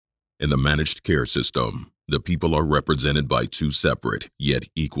In the managed care system, the people are represented by two separate, yet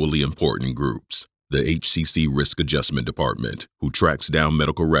equally important groups. The HCC Risk Adjustment Department, who tracks down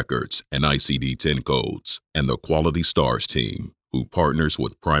medical records and ICD-10 codes, and the Quality Stars team, who partners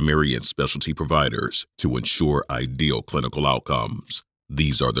with primary and specialty providers to ensure ideal clinical outcomes.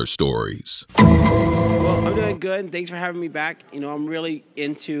 These are their stories. Well, I'm doing good, and thanks for having me back. I'm really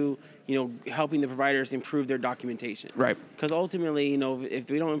into, helping the providers improve their documentation. Right. Because ultimately, if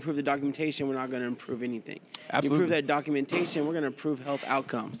we don't improve the documentation, we're not going to improve anything. Absolutely. Improve that documentation, we're going to improve health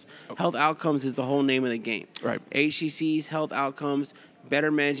outcomes. Okay. Health outcomes is the whole name of the game. Right. HCC's health outcomes, better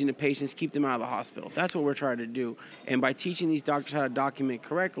managing the patients, keep them out of the hospital. That's what we're trying to do. And by teaching these doctors how to document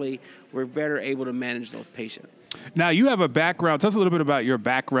correctly, we're better able to manage those patients. Now, you have a background. Tell us a little bit about your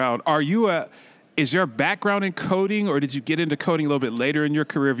background. Is your background in coding, or did you get into coding a little bit later in your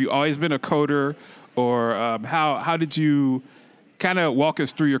career? Have you always been a coder, or how did you kind of walk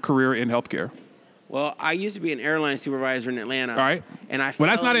us through your career in healthcare? Well, I used to be an airline supervisor in Atlanta. All right. And well,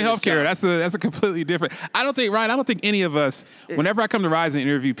 that's not in healthcare. That's a completely different. I don't think any of us, whenever I come to Rise and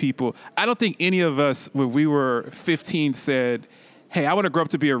interview people, I don't think any of us, when we were 15, said, hey, I want to grow up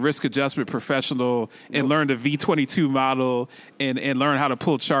to be a risk adjustment professional and learn the V22 model and learn how to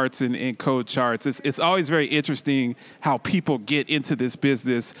pull charts and code charts. It's always very interesting how people get into this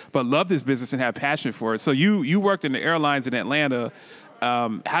business, but love this business and have passion for it. So you worked in the airlines in Atlanta.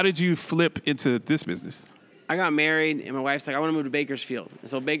 How did you flip into this business? I got married, and my wife's like, I want to move to Bakersfield. And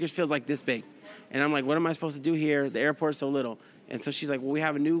so Bakersfield's like this big. And I'm like, what am I supposed to do here? The airport's so little. And so she's like, well, we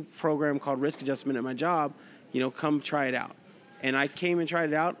have a new program called Risk Adjustment at my job. Come try it out. And I came and tried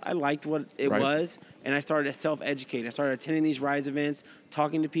it out. I liked what it was, and I started to self-educate. I started attending these Rise events,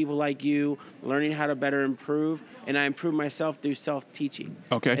 talking to people like you, learning how to better improve, and I improved myself through self-teaching.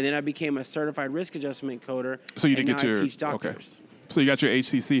 Okay. And then I became a certified risk adjustment coder. So you did and get now your I teach doctors. Okay. So you got your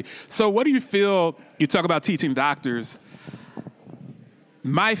HCC. So what do you feel? You talk about teaching doctors.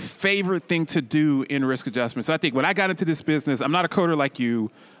 My favorite thing to do in risk adjustment. So I think when I got into this business, I'm not a coder like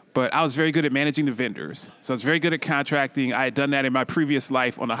you, but I was very good at managing the vendors. So I was very good at contracting. I had done that in my previous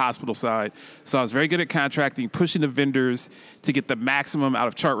life on the hospital side. So I was very good at contracting, pushing the vendors to get the maximum out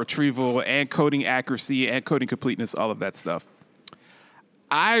of chart retrieval and coding accuracy and coding completeness, all of that stuff.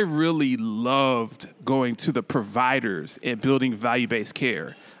 I really loved going to the providers and building value-based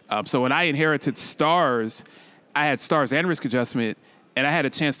care. So when I inherited Stars, I had Stars and risk adjustment, and I had a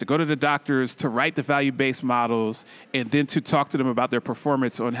chance to go to the doctors, to write the value-based models, and then to talk to them about their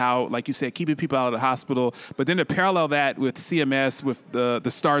performance on how, like you said, keeping people out of the hospital, but then to parallel that with CMS, with the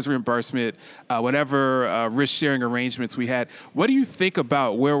Stars reimbursement, whatever risk-sharing arrangements we had. What do you think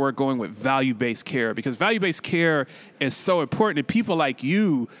about where we're going with value-based care? Because value-based care is so important, and people like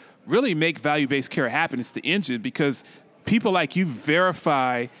you really make value-based care happen. It's the engine, because people like you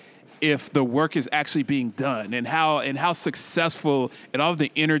verify if the work is actually being done, and how successful, and all of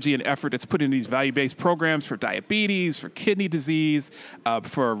the energy and effort that's put in these value-based programs for diabetes, for kidney disease,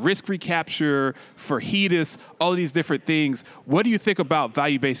 for risk recapture, for HEDIS, all of these different things. What do you think about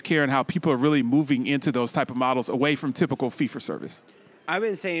value-based care and how people are really moving into those type of models away from typical fee-for-service? I've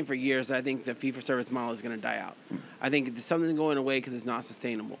been saying for years that I think the fee-for-service model is going to die out. I think something's going away because it's not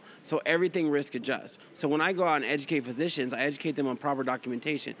sustainable. So everything risk adjusts. So when I go out and educate physicians, I educate them on proper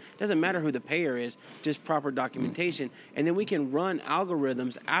documentation. It doesn't matter who the payer is, just proper documentation. And then we can run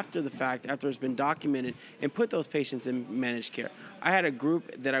algorithms after the fact, after it's been documented, and put those patients in managed care. I had a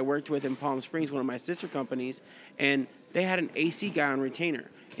group that I worked with in Palm Springs, one of my sister companies, and they had an AC guy on retainer.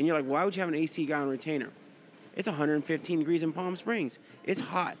 And you're like, why would you have an AC guy on retainer? It's 115 degrees in Palm Springs. It's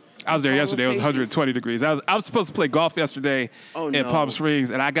hot. I was there yesterday. It was 120 degrees. I was supposed to play golf yesterday in Palm Springs,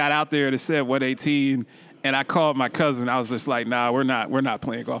 and I got out there and it said 118. And I called my cousin. I was just like, nah, we're not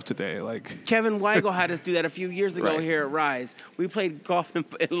playing golf today. Like Kevin Weigel had us do that a few years ago here at Rise. We played golf in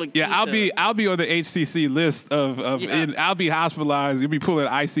La Quinta. Yeah, I'll be on the HCC list and I'll be hospitalized. You'll be pulling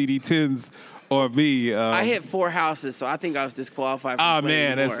ICD-10s or me. I hit 4 houses, so I think I was disqualified from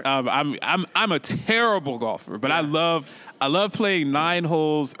playing more. I'm a terrible golfer, but I love playing 9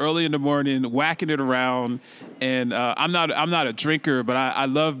 holes early in the morning, whacking it around. And I'm not a drinker, but I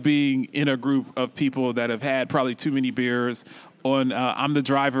love being in a group of people that have had probably too many beers. I'm the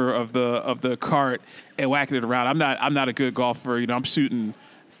driver of the cart and whacking it around. I'm not a good golfer. I'm shooting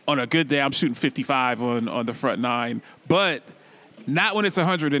on a good day. I'm shooting 55 on the front 9, but not when it's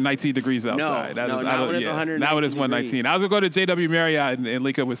 119 degrees outside. Not when it's 119. Not when it's 119. I was going to go to JW Marriott and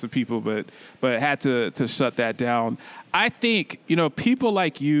link up with some people, but had to shut that down. I think, people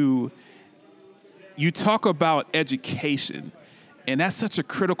like you talk about education, and that's such a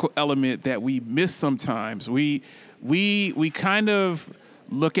critical element that we miss sometimes. We kind of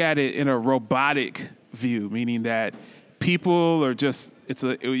look at it in a robotic view, meaning that people are just,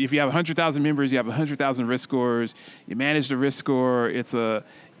 if you have 100,000 members, you have 100,000 risk scores. You manage the risk score.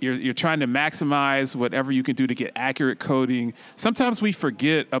 You're trying to maximize whatever you can do to get accurate coding. Sometimes we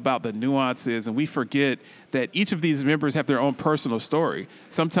forget about the nuances, and we forget that each of these members have their own personal story.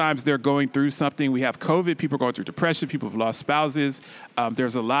 Sometimes they're going through something. We have COVID. People are going through depression. People have lost spouses.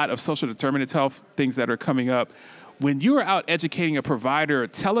 There's a lot of social determinants of health things that are coming up. When you are out educating a provider,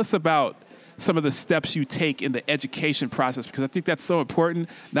 tell us about some of the steps you take in the education process, because I think that's so important,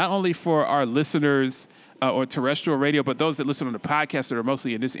 not only for our listeners on terrestrial radio, but those that listen on the podcast that are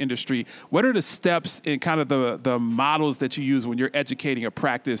mostly in this industry. What are the steps and kind of the models that you use when you're educating a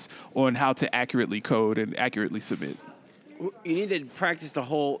practice on how to accurately code and accurately submit? You need to practice the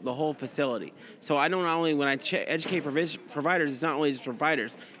whole facility. So I don't only, when I educate providers, it's not only just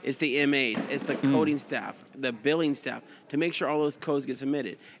providers, it's the MAs, it's the coding staff, the billing staff, to make sure all those codes get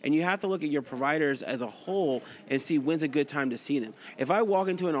submitted. And you have to look at your providers as a whole and see when's a good time to see them. If I walk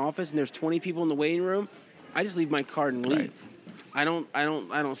into an office and there's 20 people in the waiting room, I just leave my card and leave. Right. I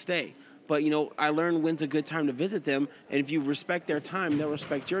don't stay. But, I learned when's a good time to visit them. And if you respect their time, they'll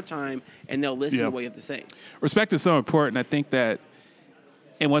respect your time, and they'll listen to what you have to say. Respect is so important. I think that,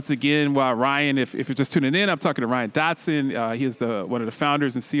 and once again, while Ryan, if you're just tuning in, I'm talking to Ryan Dotson. He is one of the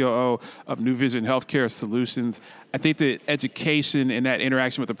founders and COO of New Vision Healthcare Solutions. I think that education and that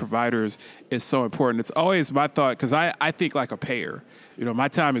interaction with the providers is so important. It's always my thought, because I think like a payer. My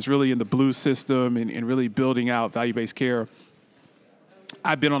time is really in the Blue system and really building out value-based care.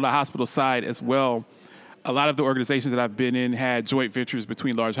 I've been on the hospital side as well. A lot of the organizations that I've been in had joint ventures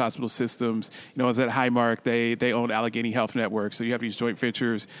between large hospital systems. I was at Highmark. They own Allegheny Health Network. So you have these joint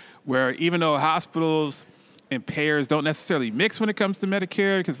ventures where even though hospitals and payers don't necessarily mix when it comes to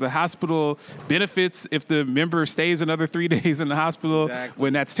Medicare, because the hospital benefits if the member stays another 3 days in the hospital. Exactly.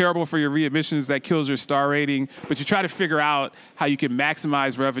 When that's terrible for your readmissions, that kills your star rating. But you try to figure out how you can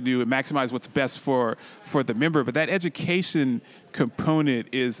maximize revenue and maximize what's best for the member. But that education component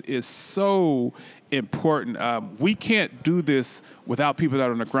is so important. We can't do this without people that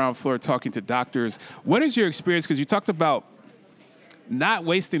are on the ground floor talking to doctors. What is your experience? Because you talked about not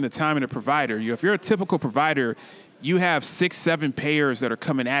wasting the time in a provider. If you're a typical provider, you have 6, 7 payers that are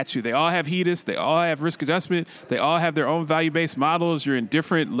coming at you. They all have HEDIS. They all have risk adjustment. They all have their own value-based models. You're in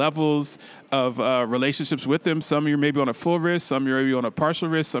different levels of relationships with them. Some you're maybe on a full risk. Some you're maybe on a partial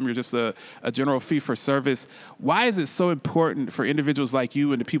risk. Some you're just a general fee for service. Why is it so important for individuals like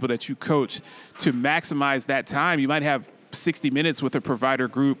you and the people that you coach to maximize that time? You might have 60 minutes with a provider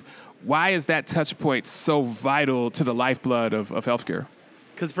group. Why is that touch point so vital to the lifeblood of healthcare?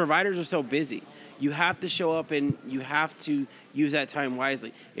 Because providers are so busy. You have to show up and you have to use that time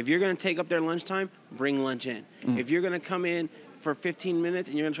wisely. If you're going to take up their lunchtime, bring lunch in. If you're going to come in for 15 minutes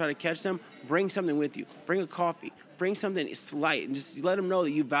and you're going to try to catch them, bring something with you. Bring a coffee. Bring something slight and just let them know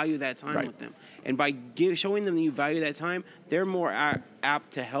that you value that time with them. And by showing them that you value that time, they're more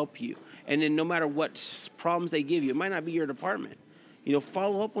apt to help you. And then no matter what problems they give you, it might not be your department.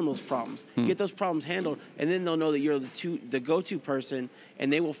 Follow up on those problems. Get those problems handled, and then they'll know that you're the go-to person,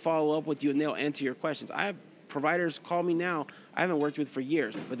 and they will follow up with you, and they'll answer your questions. I have providers call me now I haven't worked with for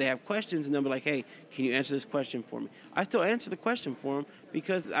years, but they have questions, and they'll be like, hey, can you answer this question for me? I still answer the question for them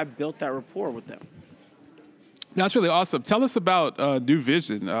because I built that rapport with them. That's really awesome. Tell us about New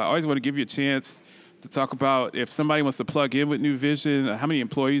Vision. I always want to give you a chance to talk about if somebody wants to plug in with New Vision. How many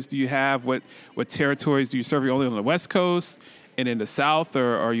employees do you have? What territories do you serve? Are you only on the West Coast and in the South,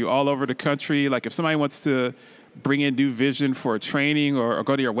 or are you all over the country? Like if somebody wants to bring in New Vision for a training or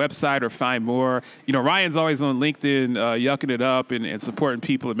go to your website or find more. Ryan's always on LinkedIn yucking it up and supporting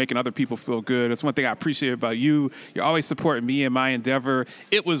people and making other people feel good. That's one thing I appreciate about you. You're always supporting me in my endeavor.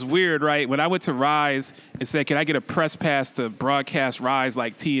 It was weird, right? When I went to Rise and said, can I get a press pass to broadcast Rise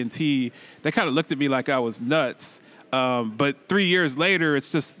like TNT? They kind of looked at me like I was nuts. But 3 years later, it's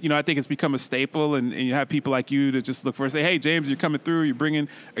just, I think it's become a staple, and you have people like you to just look for and say, hey, James, you're coming through. Are you bringing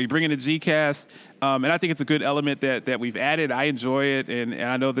a Gcast? And I think it's a good element that we've added. I enjoy it, and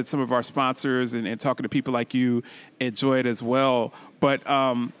I know that some of our sponsors and talking to people like you enjoy it as well. But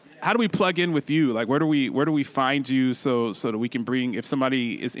how do we plug in with you? Like, where do we find you so that we can bring, if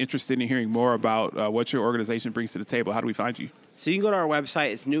somebody is interested in hearing more about what your organization brings to the table, how do we find you? So you can go to our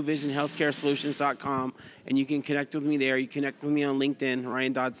website. It's newvisionhealthcaresolutions.com, and you can connect with me there. You connect with me on LinkedIn,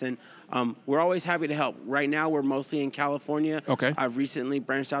 Ryan Dodson. We're always happy to help. Right now, we're mostly in California. Okay. I've recently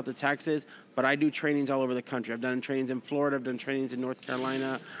branched out to Texas, but I do trainings all over the country. I've done trainings in Florida. I've done trainings in North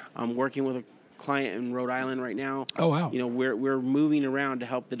Carolina. I'm working with a client in Rhode Island right now. Oh, wow. You know, we're moving around to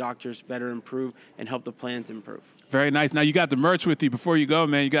help the doctors better improve and help the plans improve. Very nice. Now you got the merch with you. Before you go,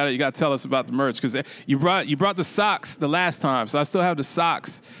 man, you got to tell us about the merch, because you brought the socks the last time. So I still have the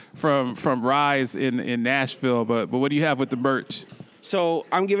socks from Rise in Nashville. But what do you have with the merch? So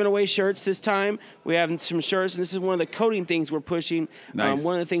I'm giving away shirts this time. We have some shirts, and this is one of the coding things we're pushing. Nice.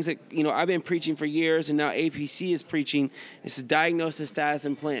 One of the things that I've been preaching for years, and now APC is preaching, is to diagnosis, status,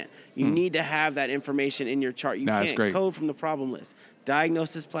 and plan. You need to have that information in your chart. You can't code from the problem list.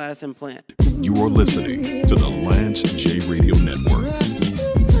 Diagnosis, status, and plan. You are listening to the Lance J Radio Network.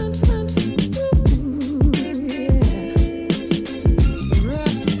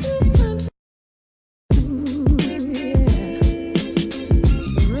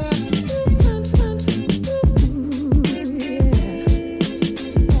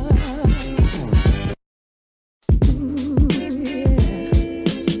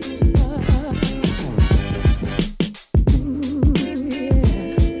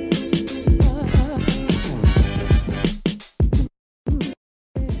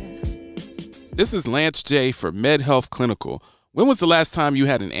 This is Lance J for MedHealth Clinical. When was the last time you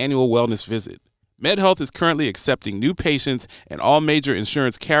had an annual wellness visit? MedHealth is currently accepting new patients and all major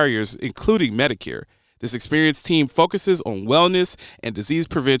insurance carriers, including Medicare. This experienced team focuses on wellness and disease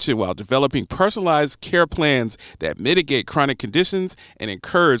prevention while developing personalized care plans that mitigate chronic conditions and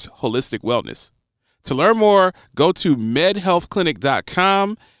encourage holistic wellness. To learn more, go to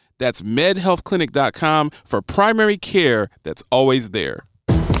medhealthclinic.com. That's medhealthclinic.com for primary care that's always there.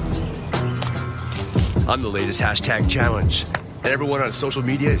 I'm the latest hashtag challenge, and everyone on social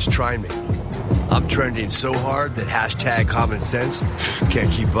media is trying me. I'm trending so hard that hashtag common sense can't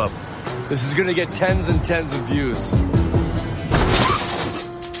keep up. This is gonna get tens and tens of views.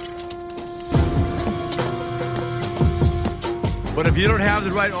 But if you don't have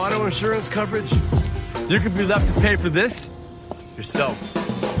the right auto insurance coverage, you could be left to pay for this yourself.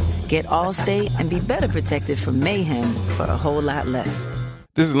 Get Allstate and be better protected from mayhem for a whole lot less.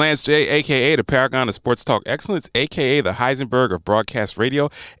 This is Lance J, a.k.a. the Paragon of Sports Talk Excellence, a.k.a. the Heisenberg of Broadcast Radio,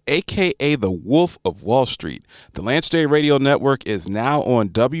 a.k.a. the Wolf of Wall Street. The Lance J Radio Network is now on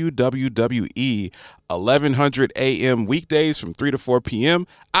WWE 1100 a.m. weekdays from 3 to 4 p.m.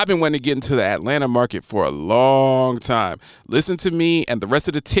 I've been wanting to get into the Atlanta market for a long time. Listen to me and the rest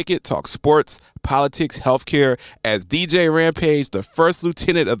of the ticket talk sports, politics, healthcare as DJ Rampage, the first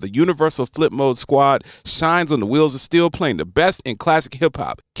lieutenant of the Universal Flip Mode Squad, shines on the wheels of steel playing the best in classic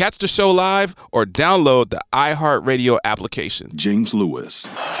hip-hop. Catch the show live or download the iHeartRadio application. James Lewis.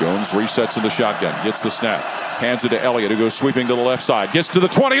 Jones resets in the shotgun, gets the snap. Hands it to Elliott, who goes sweeping to the left side. Gets to the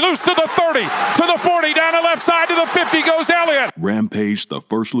 20, loose to the 30, to the 40, down the left side to the 50 goes Elliott. Rampage, the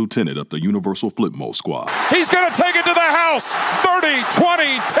first lieutenant of the Universal Flip Mode Squad. He's going to take it to the house. 30,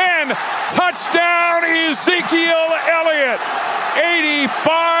 20, 10. Touchdown, Ezekiel Elliott.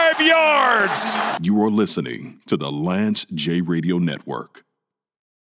 85 yards. You are listening to the Lance J Radio Network.